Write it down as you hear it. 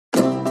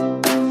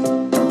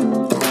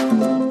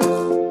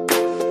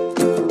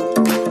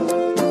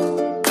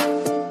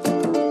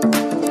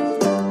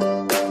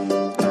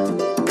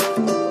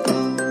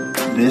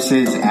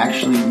This is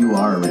Actually You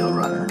Are a Real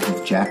Runner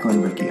with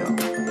Jacqueline Riccio.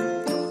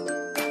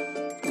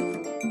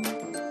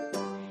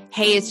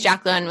 Hey, it's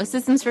Jacqueline with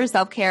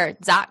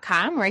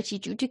systemsforselfcare.com, where I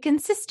teach you to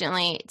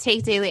consistently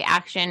take daily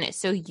action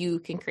so you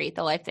can create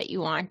the life that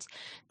you want.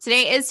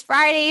 Today is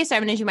Friday, so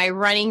I'm going to do my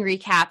running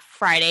recap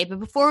Friday. But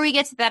before we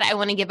get to that, I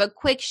want to give a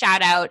quick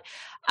shout out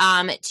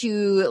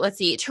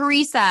to,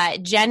 Teresa,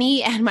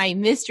 Jenny, and my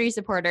mystery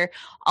supporter.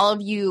 All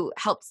of you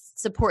helped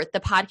support the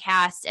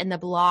podcast and the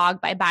blog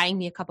by buying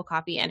me a cup of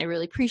coffee, and I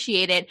really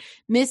appreciate it.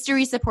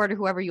 Mystery supporter,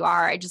 whoever you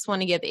are, I just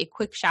want to give a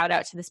quick shout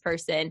out to this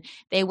person.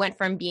 They went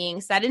from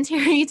being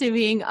sedentary to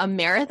being a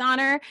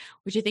marathoner,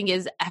 which I think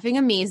is effing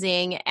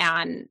amazing,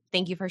 and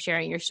thank you for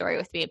sharing your story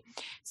with me.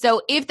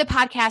 So if the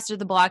podcast or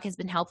the blog has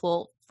been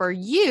helpful for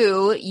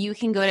you, you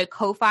can go to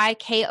Ko-Fi,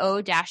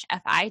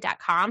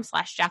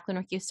 ko-fi.com/Jacqueline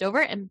Riccio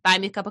Stover and buy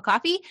me a cup of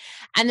coffee.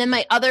 And then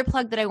my other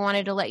plug that I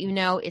wanted to let you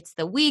know, it's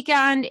the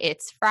weekend,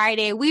 it's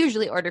Friday. We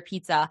usually order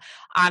pizza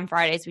on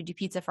Fridays. We do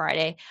Pizza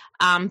Friday.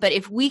 But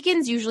if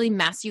weekends usually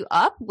mess you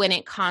up when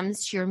it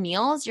comes to your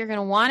meals, you're going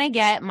to want to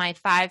get my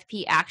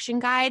 5P action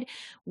guide.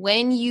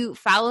 When you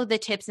follow the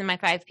tips in my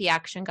 5P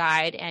action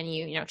guide and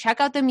you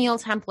check out the meal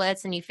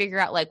templates and you figure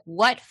out like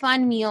what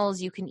fun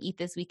meals you can eat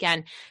this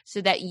weekend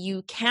so that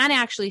you can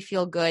actually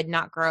feel good,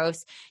 not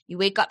gross. You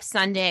wake up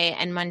Sunday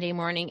and Monday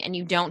morning and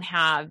you don't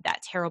have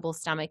that terrible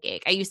stomach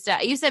ache. I used to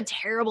have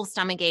terrible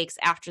stomach aches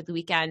after the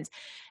weekend.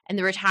 And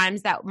there were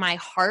times that my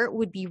heart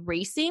would be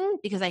racing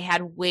because I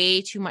had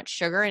way too much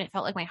sugar and it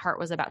felt like my heart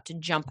was about to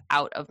jump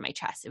out of my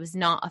chest. It was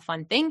not a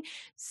fun thing.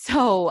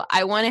 So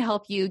I want to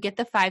help you get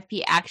the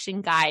 5P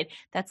action guide.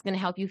 That's going to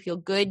help you feel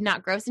good,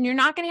 not gross. And you're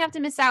not going to have to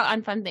miss out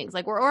on fun things.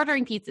 Like we're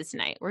ordering pizza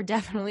tonight. We're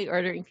definitely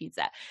ordering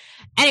pizza.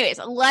 Anyways,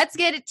 let's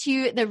get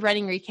to the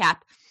running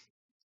recap.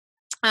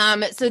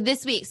 So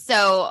this week,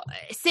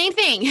 same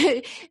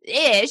thing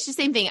ish,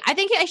 same thing. I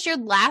think I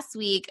shared last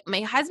week,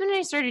 my husband and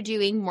I started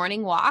doing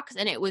morning walks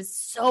and it was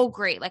so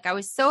great. Like I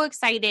was so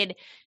excited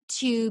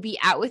to be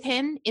out with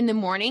him in the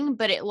morning,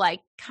 but it like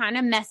kind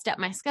of messed up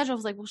my schedule. I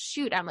was like, well,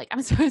 shoot,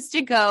 I'm supposed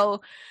to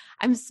go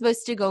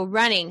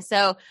running.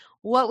 So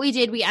what we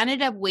did, we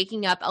ended up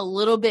waking up a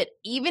little bit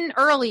even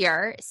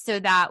earlier so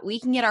that we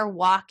can get our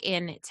walk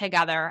in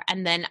together.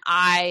 And then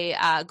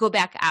I go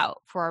back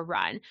out for a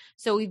run.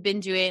 So we've been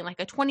doing like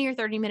a 20 or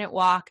 30 minute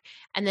walk.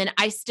 And then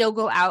I still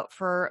go out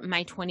for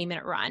my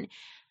 20-minute run.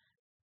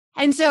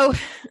 And so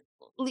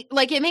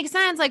like it makes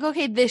sense. Like,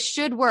 okay, this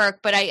should work.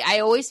 But I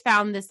always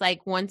found this,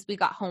 like once we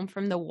got home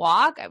from the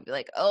walk, I'd be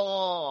like,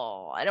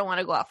 oh, I don't want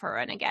to go out for a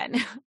run again.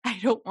 I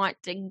don't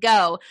want to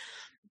go.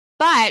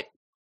 But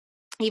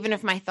even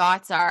if my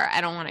thoughts are, I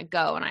don't want to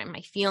go, and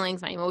my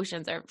feelings, my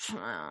emotions are,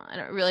 I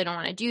don't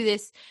want to do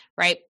this,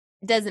 right?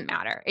 It doesn't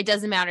matter. It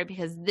doesn't matter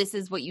because this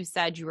is what you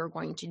said you were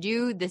going to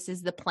do. This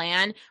is the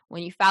plan.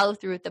 When you follow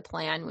through with the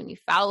plan, when you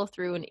follow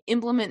through and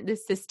implement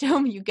this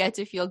system, you get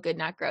to feel good,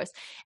 not gross.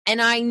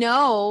 And I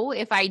know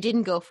if I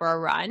didn't go for a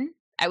run,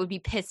 I would be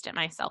pissed at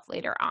myself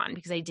later on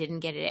because I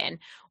didn't get it in,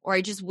 or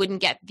I just wouldn't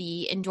get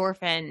the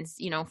endorphins,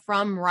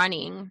 from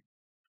running.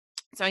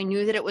 So I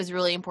knew that it was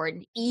really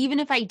important.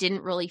 Even if I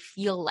didn't really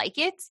feel like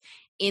it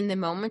in the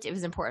moment, it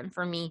was important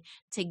for me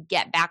to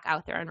get back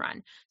out there and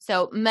run.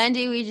 So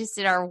Monday, we just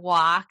did our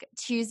walk.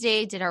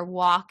 Tuesday, did our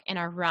walk and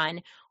our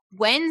run.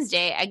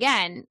 Wednesday,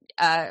 again,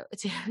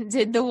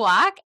 did the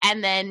walk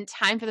and then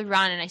time for the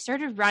run. And I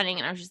started running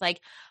and I was just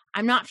like,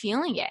 I'm not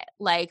feeling it.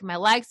 Like my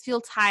legs feel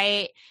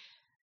tight.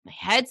 My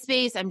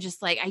headspace, I'm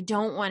just like, I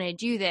don't want to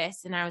do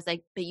this. And I was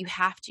like, but you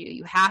have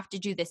to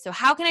do this. So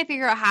how can I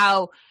figure out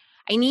how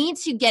I need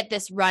to get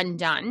this run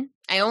done?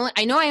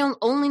 I know I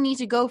only need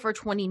to go for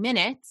 20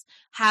 minutes.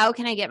 How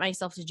can I get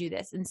myself to do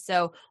this? And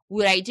so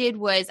what I did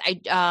was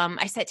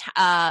I set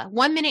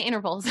 1 minute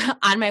intervals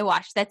on my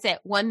watch. That's it,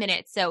 1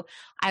 minute. So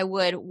I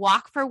would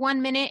walk for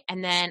 1 minute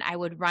and then I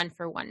would run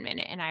for 1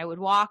 minute and I would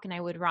walk and I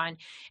would run.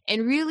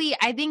 And really,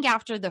 I think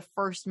after the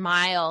first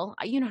mile,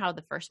 you know how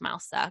the first mile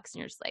sucks and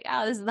you're just like,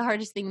 oh, this is the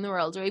hardest thing in the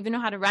world. Do I even know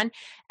how to run?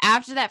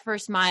 After that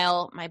first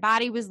mile, my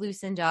body was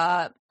loosened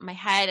up. My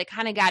head, I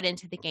kind of got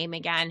into the game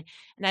again.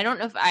 And I don't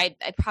know if I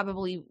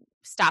probably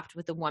stopped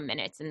with the 1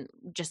 minute and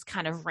just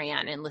kind of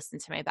ran and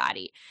listened to my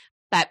body.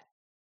 But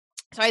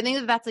so I think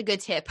that that's a good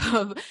tip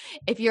of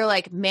if you're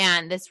like,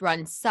 man, this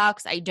run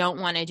sucks, I don't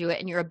want to do it,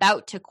 and you're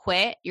about to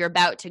quit, you're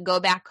about to go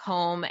back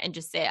home and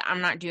just say,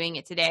 I'm not doing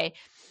it today.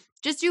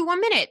 Just do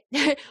 1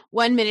 minute,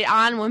 1 minute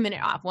on, 1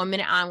 minute off, 1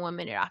 minute on, 1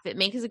 minute off. It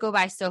makes it go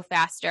by so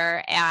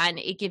faster and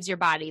it gives your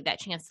body that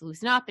chance to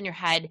loosen up and your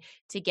head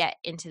to get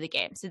into the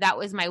game. So that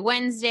was my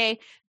Wednesday.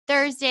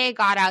 Thursday,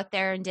 got out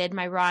there and did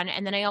my run.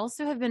 And then I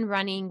also have been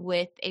running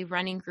with a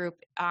running group,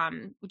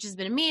 which has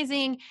been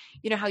amazing.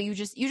 You know how you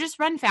just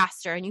run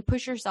faster and you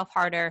push yourself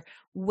harder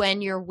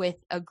when you're with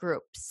a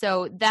group.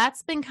 So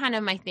that's been kind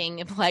of my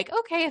thing of like,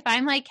 okay, if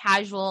I'm like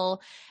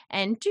casual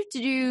and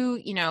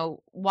do,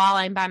 while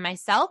I'm by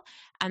myself,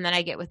 And then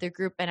I get with the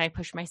group and I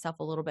push myself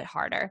a little bit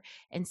harder.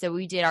 And so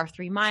we did our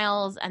 3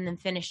 miles and then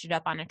finished it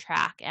up on a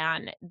track.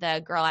 And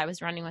the girl I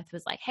was running with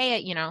was like,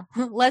 hey,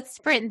 let's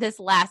sprint this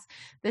last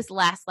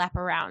lap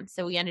around.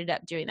 So we ended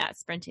up doing that,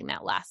 sprinting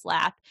that last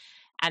lap.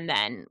 And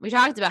then we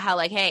talked about how,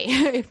 like, hey,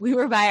 if we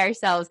were by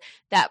ourselves,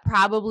 that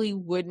probably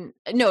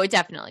it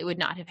definitely would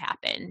not have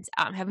happened.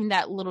 Having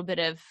that little bit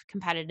of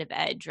competitive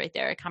edge right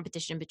there, a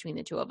competition between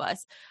the two of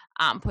us,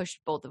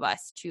 pushed both of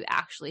us to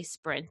actually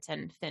sprint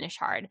and finish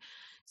hard.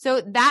 So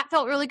that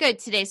felt really good.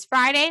 Today's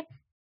Friday.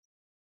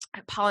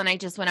 Paul and I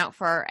just went out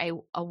for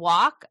a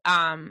walk,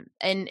 and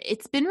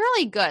it's been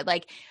really good.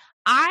 Like,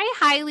 I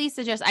highly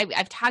suggest,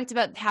 I've talked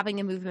about having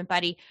a movement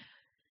buddy.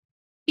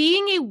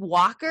 Being a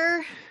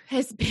walker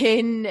has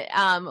been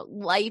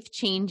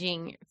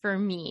life-changing for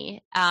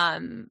me.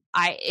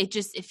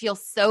 It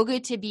feels so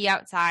good to be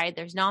outside.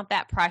 There's not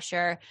that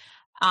pressure.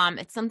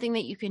 It's something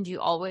that you can do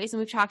always.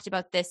 And we've talked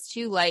about this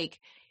too, like,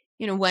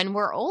 when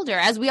we're older,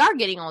 as we are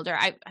getting older,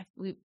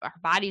 our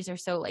bodies are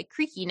so like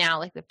creaky now,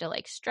 like we have to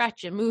like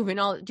stretch and move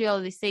and do all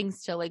these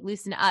things to like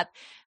loosen up.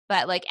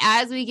 But like,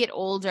 as we get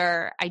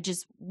older, I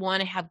just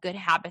want to have good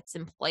habits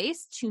in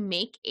place to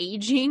make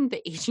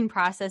the aging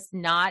process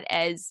not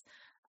as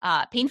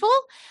painful.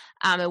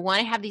 I want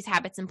to have these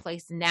habits in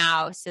place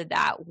now so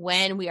that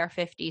when we are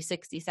 50,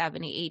 60,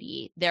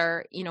 70,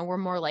 80, we're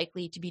more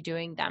likely to be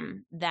doing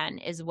them then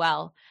as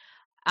well.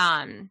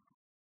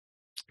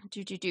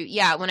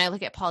 Yeah, when I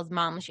look at Paul's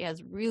mom, she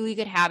has really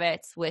good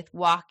habits with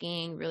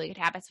walking, really good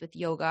habits with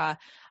yoga.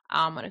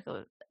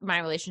 My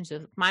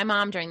relationship with my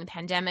mom during the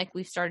pandemic,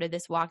 we've started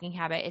this walking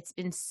habit. It's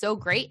been so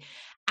great.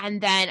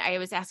 And then I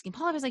was asking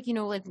Paul, I was like,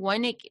 like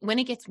when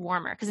it gets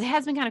warmer, because it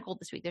has been kind of cold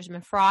this week. There's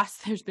been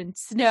frost, there's been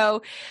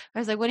snow. I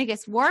was like, when it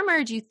gets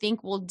warmer, do you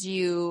think we'll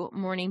do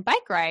morning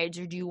bike rides,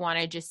 or do you want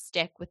to just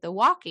stick with the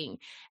walking?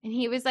 And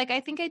he was like, I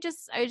think I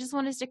just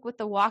want to stick with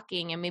the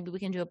walking, and maybe we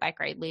can do a bike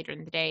ride later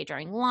in the day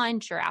during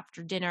lunch or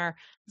after dinner.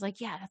 I was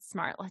like, yeah, that's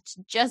smart. Let's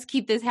just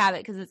keep this habit,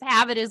 because this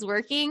habit is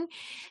working.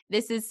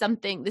 This is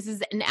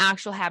an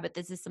actual habit.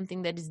 This is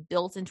something that is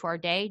built into our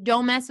day.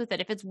 Don't mess with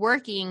it. If it's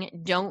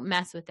working, don't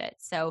mess with it.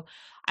 So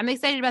I'm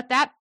excited about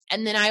that.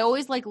 And then I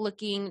always like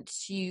looking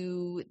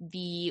to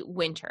the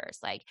winters.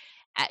 Like,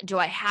 do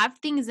I have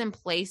things in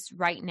place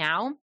right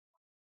now?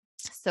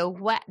 So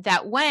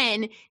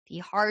when the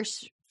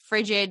harsh,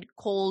 frigid,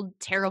 cold,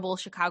 terrible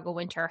Chicago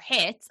winter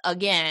hits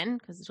again,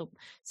 because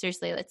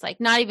it's like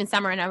not even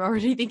summer and I'm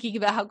already thinking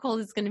about how cold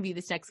it's going to be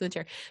this next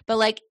winter. But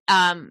like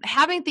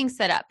having things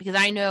set up, because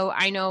I know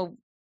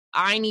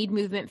I need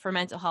movement for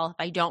mental health.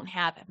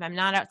 If I'm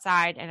not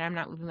outside and I'm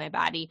not moving my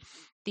body,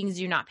 things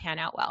do not pan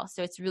out well.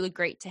 So it's really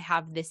great to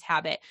have this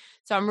habit.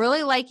 So I'm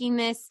really liking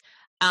this.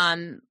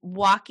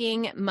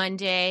 Walking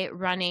Monday,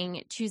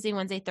 running Tuesday,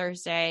 Wednesday,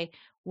 Thursday,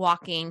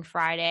 walking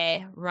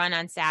Friday, run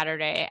on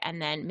Saturday,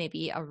 and then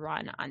maybe a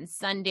run on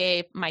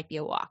Sunday. Might be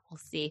a walk. We'll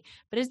see.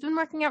 But it's been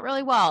working out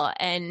really well.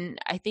 And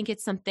I think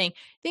it's something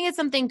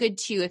good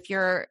too.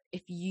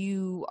 If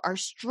you are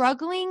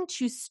struggling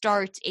to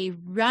start a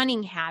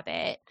running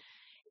habit,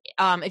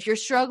 if you're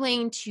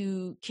struggling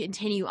to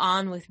continue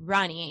on with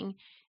running,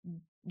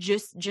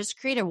 just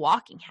create a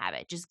walking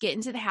habit. Just get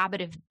into the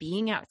habit of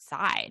being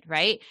outside,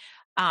 right?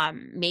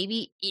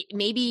 Maybe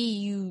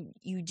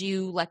you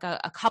do like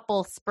a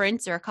couple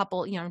sprints or a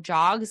couple,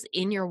 jogs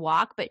in your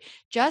walk, but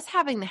just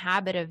having the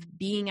habit of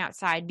being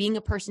outside, being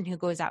a person who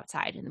goes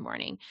outside in the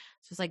morning.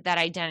 So it's like that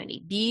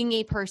identity, being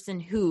a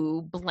person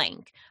who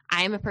blank.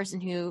 I am a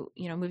person who,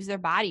 moves their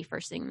body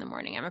first thing in the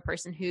morning. I'm a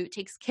person who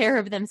takes care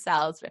of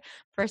themselves, a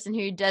person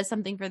who does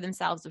something for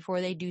themselves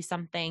before they do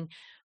something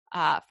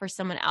for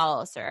someone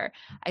else. Or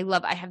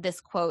I have this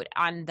quote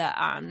on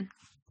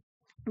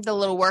the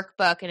little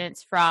workbook, and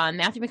it's from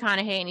Matthew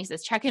McConaughey, and he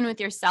says, check in with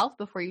yourself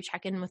before you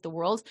check in with the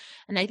world.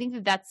 And I think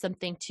that that's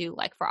something too,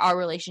 like for our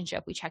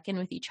relationship, we check in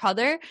with each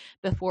other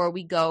before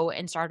we go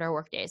and start our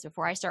work days,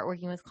 before I start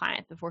working with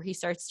clients, before he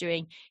starts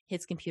doing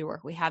his computer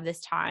work. We have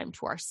this time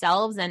to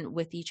ourselves and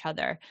with each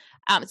other.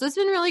 So it's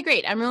been really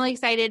great. I'm really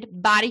excited.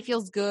 Body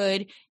feels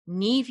good.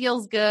 Knee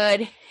feels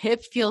good.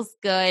 Hip feels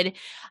good.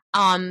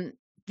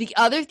 The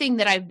other thing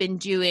that I've been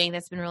doing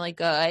that's been really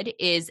good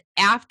is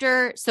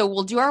so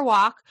we'll do our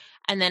walk,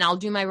 and then I'll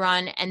do my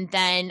run, and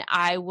then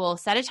I will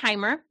set a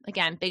timer.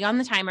 Again, big on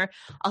the timer.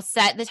 I'll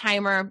set the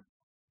timer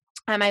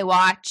on my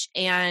watch,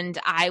 and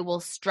I will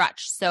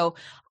stretch. So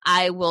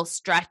I will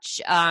stretch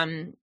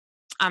on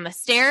the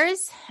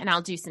stairs, and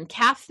I'll do some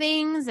calf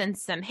things and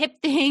some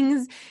hip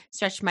things,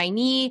 stretch my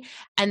knee,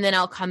 and then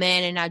I'll come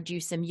in and I'll do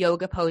some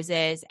yoga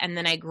poses, and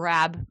then I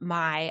grab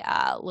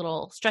my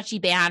little stretchy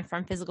band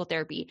from physical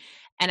therapy,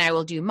 and I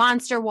will do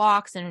monster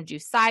walks and I'll do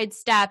side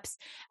steps,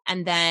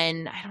 and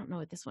then I don't know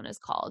what this one is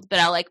called, but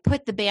I'll like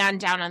put the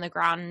band down on the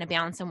ground and I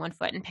balance on one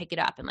foot and pick it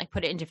up and like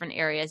put it in different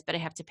areas, but I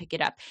have to pick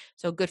it up.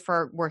 So good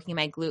for working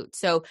my glute.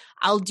 So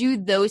I'll do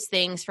those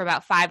things for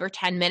about 5 or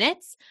 10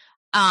 minutes.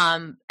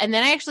 And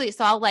then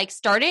I'll like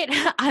start it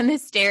on the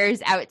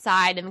stairs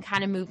outside and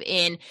kind of move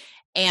in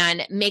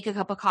and make a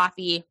cup of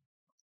coffee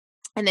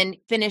and then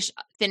finish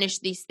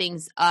these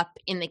things up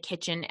in the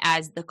kitchen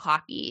as the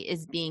coffee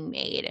is being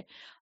made.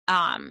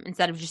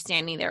 Instead of just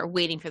standing there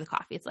waiting for the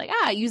coffee. It's like,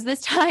 use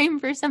this time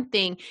for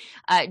something.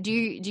 Do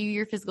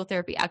your physical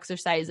therapy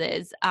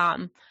exercises.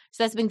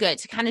 So that's been good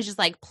to kind of just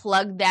like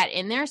plug that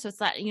in there. So it's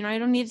not, I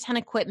don't need a ton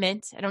of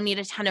equipment. I don't need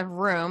a ton of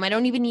room. I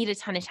don't even need a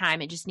ton of time.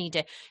 I just need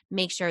to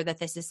make sure that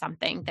this is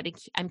something that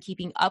I'm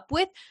keeping up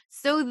with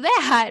so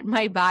that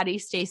my body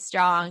stays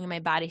strong and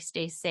my body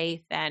stays safe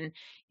and,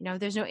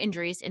 there's no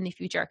injuries in the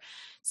future.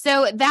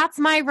 So that's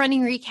my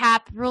running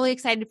recap. Really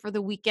excited for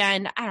the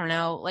weekend. I don't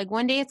know, like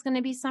one day it's going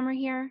to be summer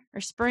here or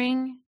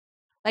spring.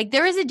 Like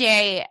there was a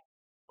day,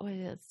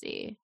 let's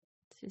see.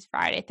 This is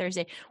Friday,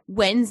 Thursday,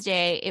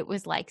 Wednesday. It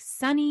was like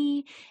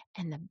sunny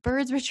and the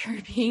birds were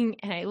chirping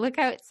and I look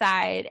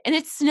outside and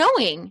it's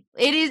snowing.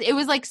 It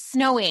was like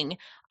snowing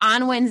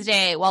on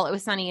Wednesday while it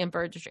was sunny and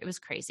birds were, it was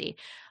crazy.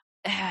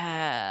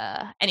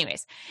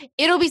 Anyways,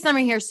 it'll be summer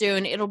here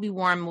soon. It'll be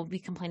warm. We'll be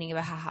complaining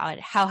about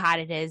how hot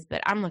it is,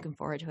 but I'm looking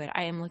forward to it.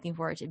 I am looking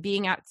forward to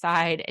being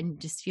outside and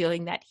just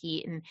feeling that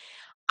heat. And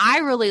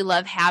I really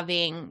love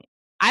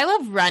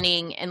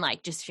running and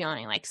like just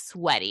feeling like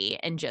sweaty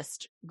and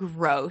just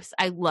gross.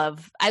 I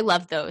love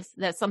those.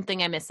 That's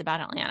something I miss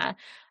about Atlanta.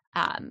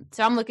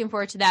 So I'm looking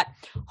forward to that.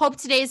 Hope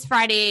today's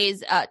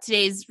running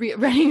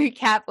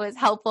recap was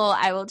helpful.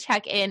 I will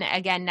check in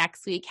again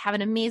next week. Have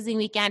an amazing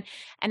weekend.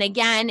 And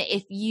again,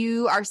 if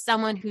you are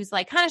someone who's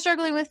like kind of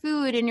struggling with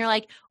food and you're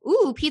like,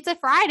 ooh, Pizza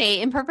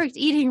Friday, imperfect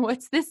eating,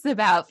 what's this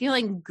about?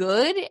 Feeling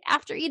good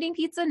after eating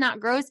pizza, not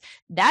gross.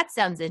 That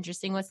sounds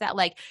interesting. What's that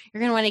like?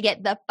 You're going to want to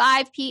get the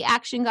 5P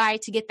action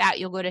guide. To get that,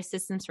 you'll go to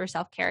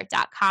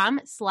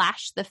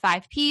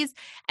systemsforselfcare.com/the5Ps.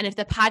 And if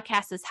the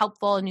podcast is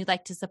helpful and you'd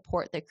like to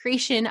support the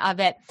creation of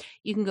it,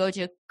 you can go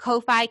to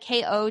Ko-Fi,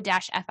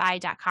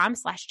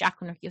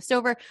 ko-fi.com/Jacqueline Riccio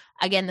Stover.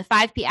 Again, the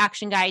 5P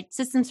action guide,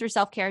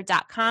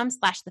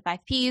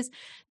 systemsforselfcare.com/the5Ps.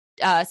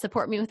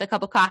 Support me with a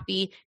cup of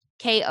coffee.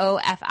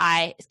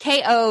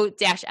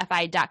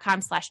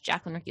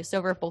 ko-fi.com/Jacqueline Riccio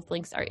Stover. Both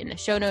links are in the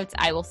show notes.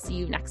 I will see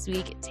you next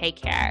week. Take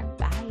care.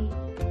 Bye.